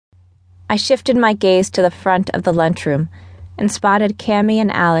I shifted my gaze to the front of the lunchroom and spotted Cammy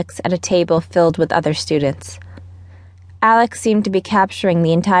and Alex at a table filled with other students. Alex seemed to be capturing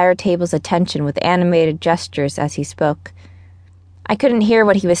the entire table's attention with animated gestures as he spoke. I couldn't hear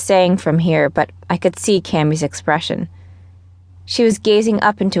what he was saying from here, but I could see Cammy's expression. She was gazing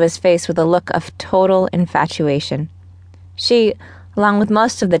up into his face with a look of total infatuation. She, along with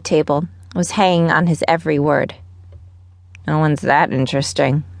most of the table, was hanging on his every word. "No one's that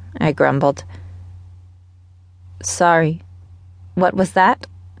interesting," I grumbled. "Sorry. What was that?"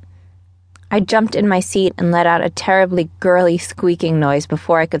 I jumped in my seat and let out a terribly girly squeaking noise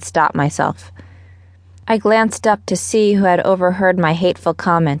before I could stop myself. I glanced up to see who had overheard my hateful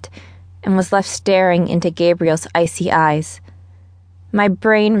comment and was left staring into Gabriel's icy eyes. My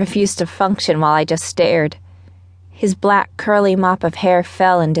brain refused to function while I just stared. His black, curly mop of hair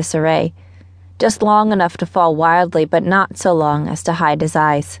fell in disarray, just long enough to fall wildly, but not so long as to hide his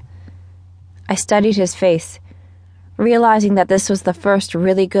eyes. I studied his face, realizing that this was the first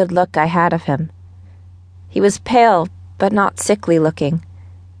really good look I had of him. He was pale, but not sickly looking.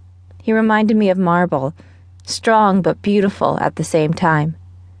 He reminded me of marble, strong but beautiful at the same time.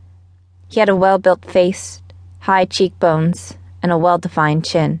 He had a well-built face, high cheekbones, and a well-defined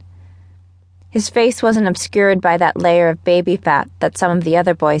chin. His face wasn't obscured by that layer of baby fat that some of the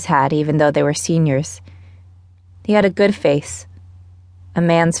other boys had, even though they were seniors. He had a good face. A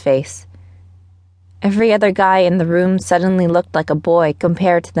man's face. Every other guy in the room suddenly looked like a boy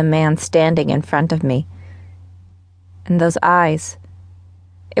compared to the man standing in front of me. And those eyes.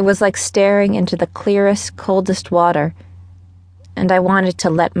 It was like staring into the clearest, coldest water, and I wanted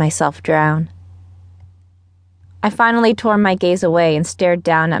to let myself drown. I finally tore my gaze away and stared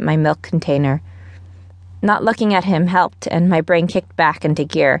down at my milk container. Not looking at him helped, and my brain kicked back into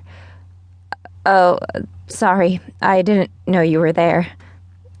gear. "Oh, sorry, I didn't know you were there,"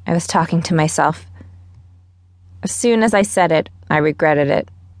 I was talking to myself. As soon as I said it, I regretted it.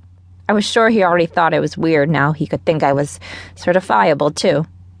 I was sure he already thought it was weird. Now he could think I was certifiable, too.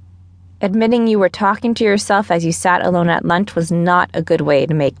 Admitting you were talking to yourself as you sat alone at lunch was not a good way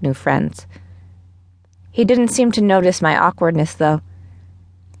to make new friends. He didn't seem to notice my awkwardness, though.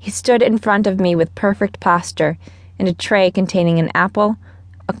 He stood in front of me with perfect posture and a tray containing an apple,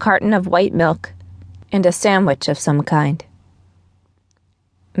 a carton of white milk, and a sandwich of some kind.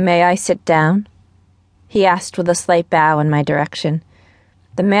 "May I sit down?" he asked with a slight bow in my direction.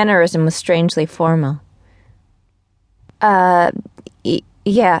 The mannerism was strangely formal. Yeah,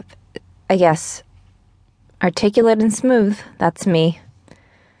 I guess." Articulate and smooth, that's me.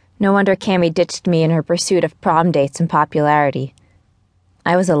 No wonder Cammy ditched me in her pursuit of prom dates and popularity.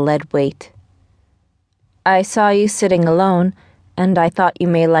 I was a lead weight. "I saw you sitting alone, and I thought you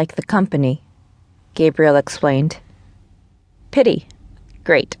may like the company," Gabriel explained. "Pity.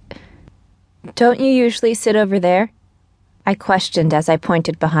 Great. Don't you usually sit over there?" I questioned as I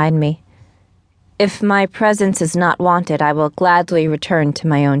pointed behind me. "If my presence is not wanted, I will gladly return to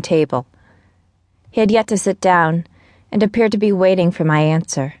my own table." He had yet to sit down, and appeared to be waiting for my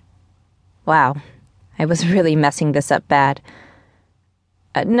answer. Wow, I was really messing this up bad.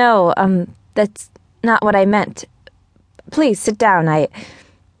 No, that's not what I meant. Please, sit down. I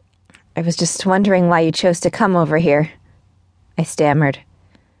was just wondering why you chose to come over here," I stammered.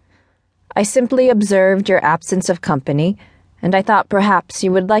 "I simply observed your absence of company, and I thought perhaps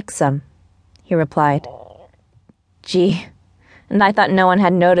you would like some," he replied. Gee, and I thought no one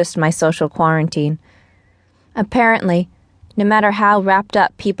had noticed my social quarantine. Apparently, no matter how wrapped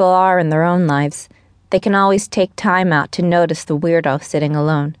up people are in their own lives, they can always take time out to notice the weirdo sitting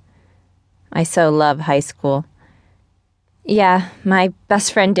alone. I so love high school. Yeah, my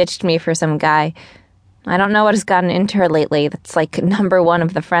best friend ditched me for some guy. I don't know what has gotten into her lately. That's like #1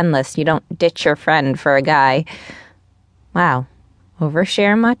 of the friend list. You don't ditch your friend for a guy. Wow,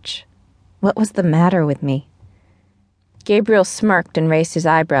 overshare much? What was the matter with me? Gabriel smirked and raised his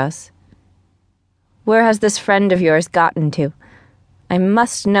eyebrows. "Where has this friend of yours gotten to? I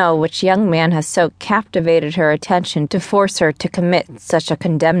must know which young man has so captivated her attention to force her to commit such a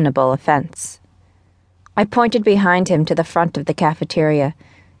condemnable offense." I pointed behind him to the front of the cafeteria.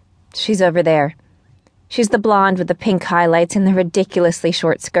 "She's over there. She's the blonde with the pink highlights and the ridiculously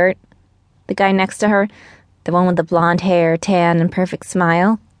short skirt. The guy next to her, the one with the blonde hair, tan, and perfect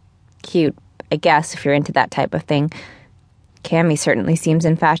smile. Cute, I guess, if you're into that type of thing. Cammy certainly seems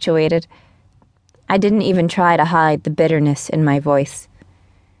infatuated." I didn't even try to hide the bitterness in my voice.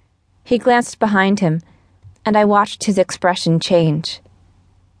 He glanced behind him, and I watched his expression change.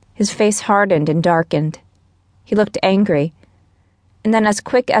 His face hardened and darkened. He looked angry, and then as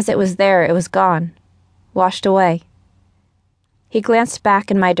quick as it was there, it was gone, washed away. He glanced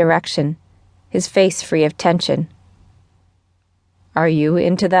back in my direction, his face free of tension. "Are you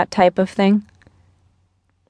into that type of thing?"